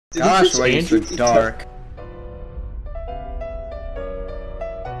Gosh, why are you so dark?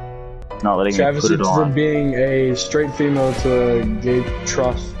 Not letting Travis me put it on. for being a straight female to a gay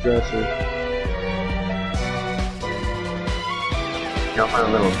cross-dresser. You know my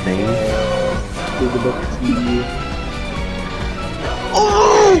little name?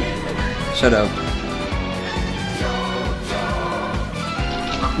 Oh! Shut up.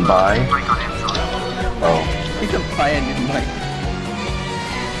 Bye. Oh. You can buy a new mic.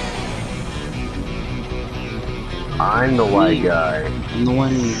 I'm the white guy. I'm the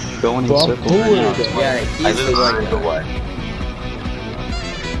one going in circles right now. Yeah, he's the white guy. white.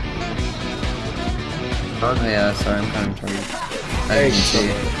 Oh yeah, sorry, I'm kind of retarded. I didn't see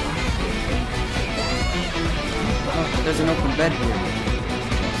it. Oh, there's an open bed here.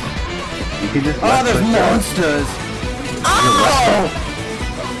 You can just Oh, there's monsters! Oh!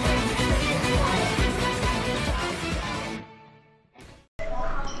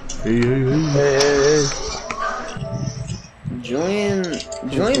 Hey. Julian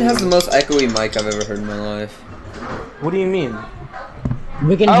has the most echoey mic I've ever heard in my life. What do you mean?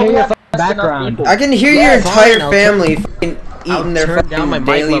 We can hear your background. I can hear your entire family fucking eating their turn down my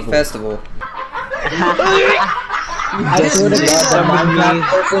fucking mic daily level. festival. I swear to God, the Minecraft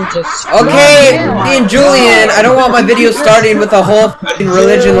person just. Okay, me and Julian, I don't want my video starting with a whole fucking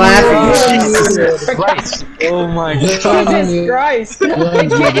religion laughing. Oh my Jesus Christ!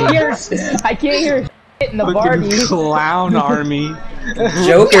 I can't hear shit in the party. clown army.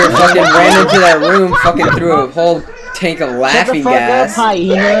 Joker fucking ran into that room, fucking threw a whole tank of laughing gas.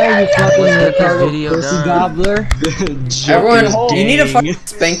 Hyena, you fucking retarded video pussy done. gobbler. Everyone, you need to fucking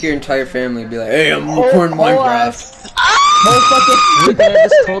spank your entire family and be like, hey, I'm recording Minecraft. We could have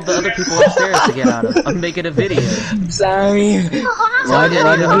just told the other people upstairs to get out of. I'm making a video. Sorry. Why did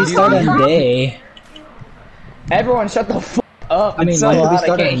we start on day? Everyone shut the f up. I mean, why did we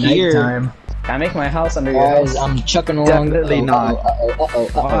start at nighttime? Can I make my house under your Guys, house? I'm chucking along. Definitely not.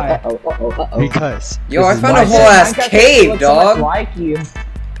 Because. Yo, I this is found a my whole set. ass cave, dog. Like you.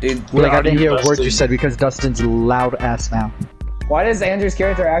 Dude, Like, I didn't hear a word you said because Dustin's loud ass now. Why does Andrew's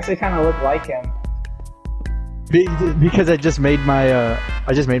character actually kind of look like him? Because I just made my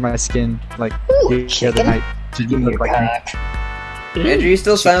skin like the other night to look like me. Andrew, you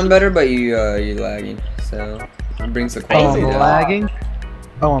still sound better, but you're lagging, so it brings the Oh, quality I'm down. lagging.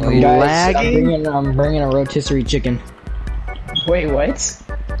 Oh, I'm Guys, lagging. I'm bringing a rotisserie chicken. Wait, what?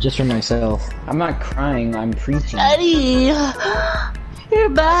 Just for myself. I'm not crying, I'm preaching. Eddie, you're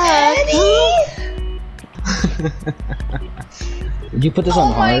back. Did you put this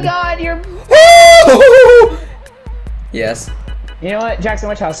on Oh my hard? god, you're... Yes. You know what, Jackson,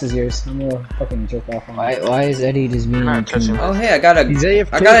 which house is yours? I'm gonna fucking jerk off on it. Why is Eddie just being not touching Oh hey, I got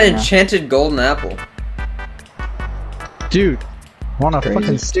an enchanted golden apple. Dude, want a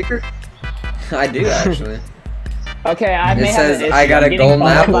fucking sticker? I do actually. Okay, I may It have says an issue. I got I'm a getting golden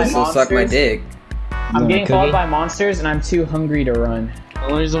followed apple, by so suck my monsters. dick. I'm getting cookie? followed by monsters and I'm too hungry to run. The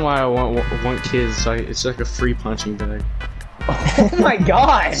only reason why I want kids is like it's like a free punching bag. Oh my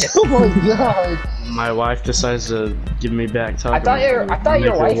god! Oh my god! My wife decides to give me back talking. I thought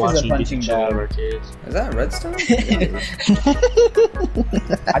your wife was a punching bag. Is that redstone?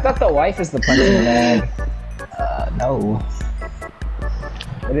 I thought the wife is the punching bag. No.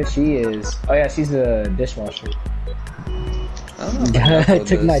 What if she is? Oh yeah, she's a dishwasher. I don't know if I I upload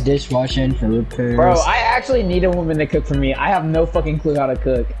took my this. dishwasher in for repairs. Bro, I actually need a woman to cook for me. I have no fucking clue how to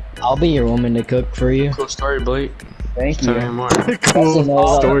cook. I'll be your woman to cook for you. Cool story, Blake. Thank Tell me you. more.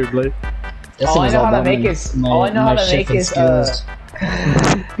 Cool story, Blake. All I know how to make is Was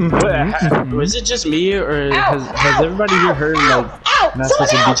it just me, or has everybody here heard like not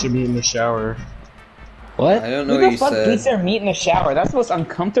supposed to beat your meat in the shower? What? I don't know Who what the you fuck beats said. their meat in the shower? That's the most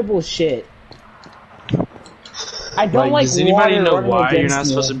uncomfortable shit. I don't like does anybody water know running why you're against not me.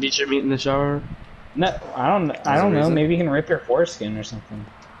 supposed to beat your meat in the shower? No, I don't know. reason? Maybe you can rip your foreskin or something.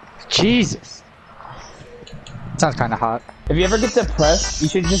 Jesus. Sounds kind of hot. If you ever get depressed, you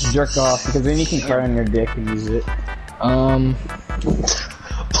should just jerk off because then you can cry on your dick and use it.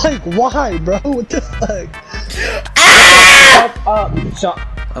 Like, why, bro? What the fuck? Shut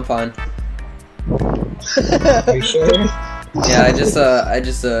up. I'm fine. Are you sure? Yeah, I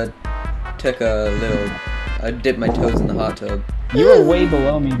just took a little. I dipped my toes in the hot tub. You were way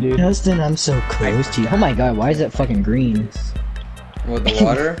below me, dude. Justin, I'm so close to you. Oh my god, why is that fucking green? With the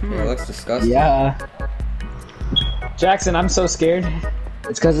water? Yeah, it looks disgusting. Yeah. Jackson, I'm so scared.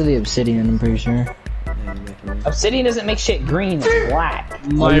 It's because of the obsidian, I'm pretty sure. Yeah, you're making me Obsidian doesn't make shit green, it's black.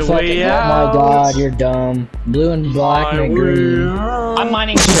 My you way Oh out. my god, you're dumb. Blue and black My and green. way out. I'm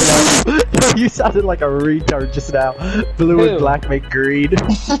mining shit up. You sounded like a retard just now. Blue Who? and black make green.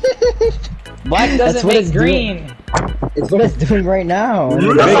 Black That's doesn't what make it's green. It's what it's doing right now. That's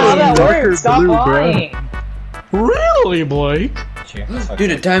not how that darker works. Stop blue, bro. lying. Really, Blake?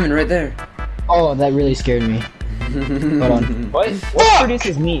 Dude, a diamond right there. Oh, that really scared me. Hold on. What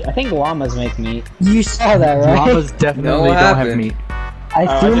produces meat? I think llamas make meat. You saw that, right? Llamas definitely No, what don't have happened? meat. I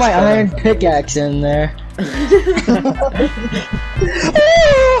I threw just my got iron it. pickaxe in there.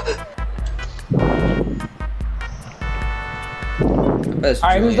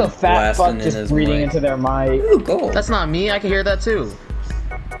 Alright, who's the fat fuck just breathing into their mic? Ooh, gold. That's not me. I can hear that too.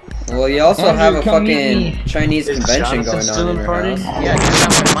 Well, you also Andrew, have a come meet fucking Chinese convention Jonathan going still on in in your party? house. Yeah,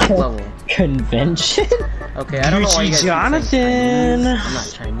 get my mic level. Convention? Okay, I don't know why you guys keep saying Jonathan. Chinese. I'm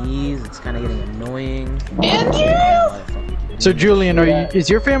not Chinese. It's kind of getting annoying. So Julian, is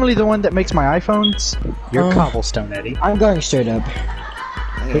your family the one that makes my iPhones? You're cobblestone, Eddie. I'm going straight up.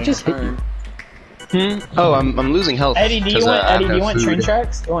 I It just hit time. Oh, I'm losing health. Eddie, do you 'cause, want I have no train food.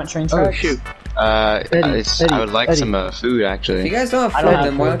 tracks? You want train Oh tracks? shoot. I would like Eddie. some food If actually. you guys don't I have don't food, have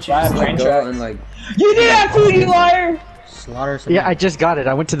then why food. don't you I just have like train go tracks. out and like... You did have food, you liar! Slaughter some. Yeah, I just got it.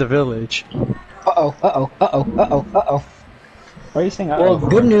 I went to the village. Uh-oh, uh-oh, uh-oh, uh-oh, uh-oh. What are you saying? Well,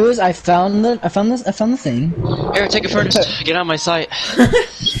 good news, I found the thing. Here, take a furnace. Get on my site.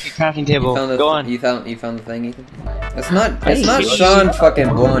 Crafting table. Found the, Go on. You found the thing, Ethan? It's not Sean fucking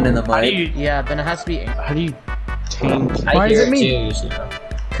blowing in the How do mic. you, Yeah, then it has to be how do you change? Why is it me?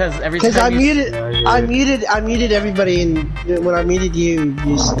 because every Because time I you muted everybody, and when I muted you,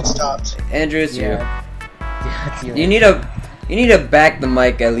 you stopped. Andrew, it's you. yeah, it's you. You need to back the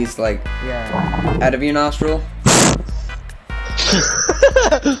mic at least like Yeah. out of your nostril.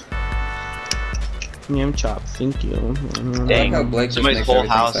 Yum chop. Thank you. I like how Blake just Somebody's makes whole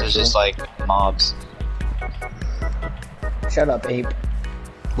everything house is sexual. just like mobs. Shut up, ape.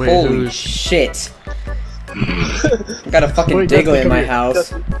 Wait, Holy who's- shit! I got a fucking Wait, Diglett Dustin, in my come here.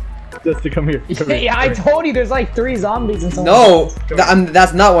 house. Dustin, come here. Come here. Yeah, I told you there's like 3 zombies and something. No,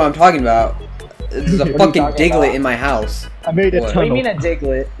 that's not what I'm talking about. There's a What are you fucking talking Diglett about? in my house. I made a What? What do you tunnel. mean a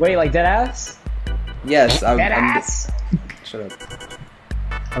Diglett? Wait, like dead ass? Yes, I'm. Dead ass? Shut up.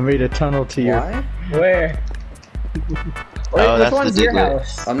 I made a tunnel to your. Why? Where? Oh, Wait, which that's the one's your Diglett.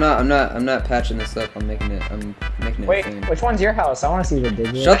 house? I'm not patching this up. I'm making it a Wait, thing. which one's your house? I want to see the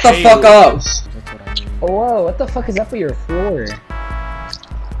Diglett. Shut the fuck up! That's what I mean. Whoa, what the fuck is up with your floor?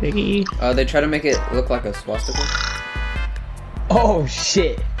 Piggy. They try to make it look like a swastika. Oh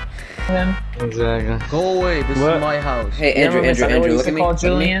shit. Him. Exactly. Go away. This What? is my house. Hey, You Andrew, remember Andrew, what Andrew, we look used at to me. call Look at me.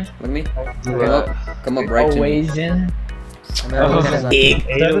 Julian? Look at me. Yeah. Come up right to me. Asian. American.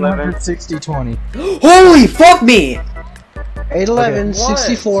 760, 20. Holy fuck me! 811, What?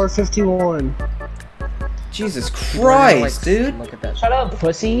 64, 51. Jesus Christ, dude. Look at that. Shut up,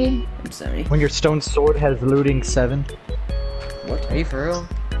 pussy. I'm sorry. When your stone sword has looting 7. Are you for real?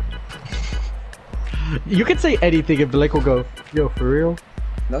 You could say anything and Blake will go, yo, for real?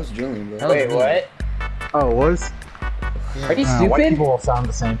 That was Julian, bro. That was Wait, me. what? Oh, it was? Are you White stupid? people all sound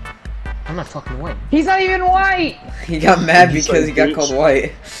the same. I'm not fucking white. He's not even white! He got mad He's because like, he got bitch. called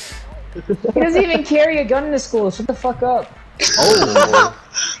white. He doesn't even carry a gun to school. Shut the fuck up. Oh,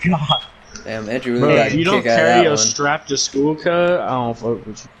 God. damn, Andrew Bro, really got if you don't kick out of carry that a one. strap to school cut, I don't fuck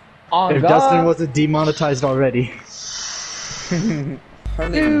with you. On If God. Dustin wasn't demonetized already.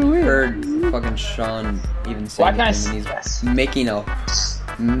 Hardly even heard fucking Sean even say Why can't I anything when s- he's making a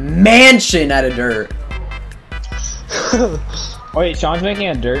mansion out of dirt. Wait, Sean's making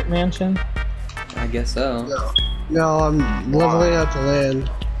a dirt mansion? I guess so. No, I'm leveling out the land.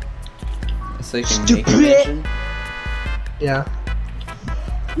 So you can make a Stupid. mansion. Yeah.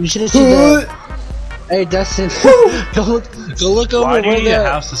 You should have seen that. Hey, Dustin. go look over Why do you where need a the...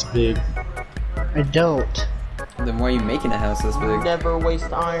 house this big? I don't. Then why are you making a house this big? Never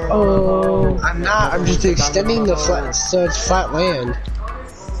waste iron. Oh, I'm not. I'm just extending the flat, so it's flat land.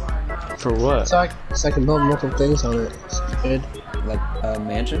 For what? So I can build multiple things on it. Stupid. Like a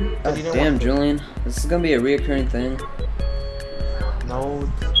mansion? God you know damn, what? Julian. This is gonna be a reoccurring thing. No.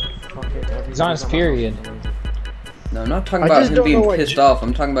 Fuck it. He's on his period. No, I'm not talking I about just him don't know being what pissed off.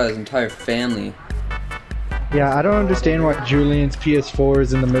 I'm talking about his entire family. Yeah, I don't understand why Julian's PS4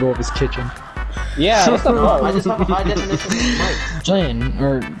 is in the middle of his kitchen. Yeah, what the I fuck? just have a high definition mic. Julian,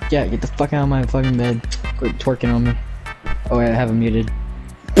 or, yeah, get the fuck out of my fucking bed. Quit twerking on me. Oh, wait, I have him muted.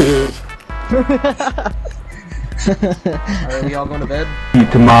 Are we all going to bed?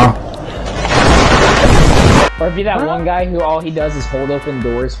 Or be that one guy who all he does is hold open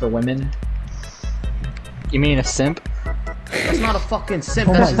doors for women. You mean a simp? That's not a fucking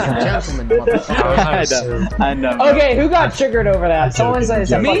simp. That's just a gentleman, motherfucker. I know. Okay, who got triggered over that? Someone said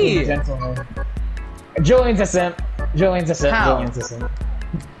it's a Me. fucking gentleman. Julian's a simp. Julian's a simp. How? Julian's a simp.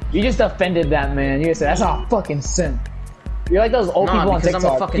 You just offended that man. You just said, that's not a fucking simp. You're like those old Nah, people on because I'm a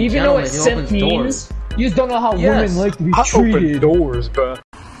TikTok. fucking Do you even know what gentleman who simp opens means? doors. You just don't know how Yes. women like to be I open treated. doors, bro.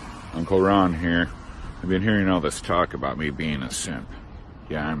 Uncle Ron here. I've been hearing all this talk about me being a simp.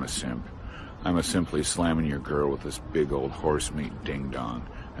 Yeah, I'm a simp. I'm a simply slamming your girl with this big old horse meat ding-dong.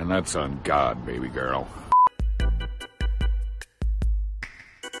 And that's on God, baby girl.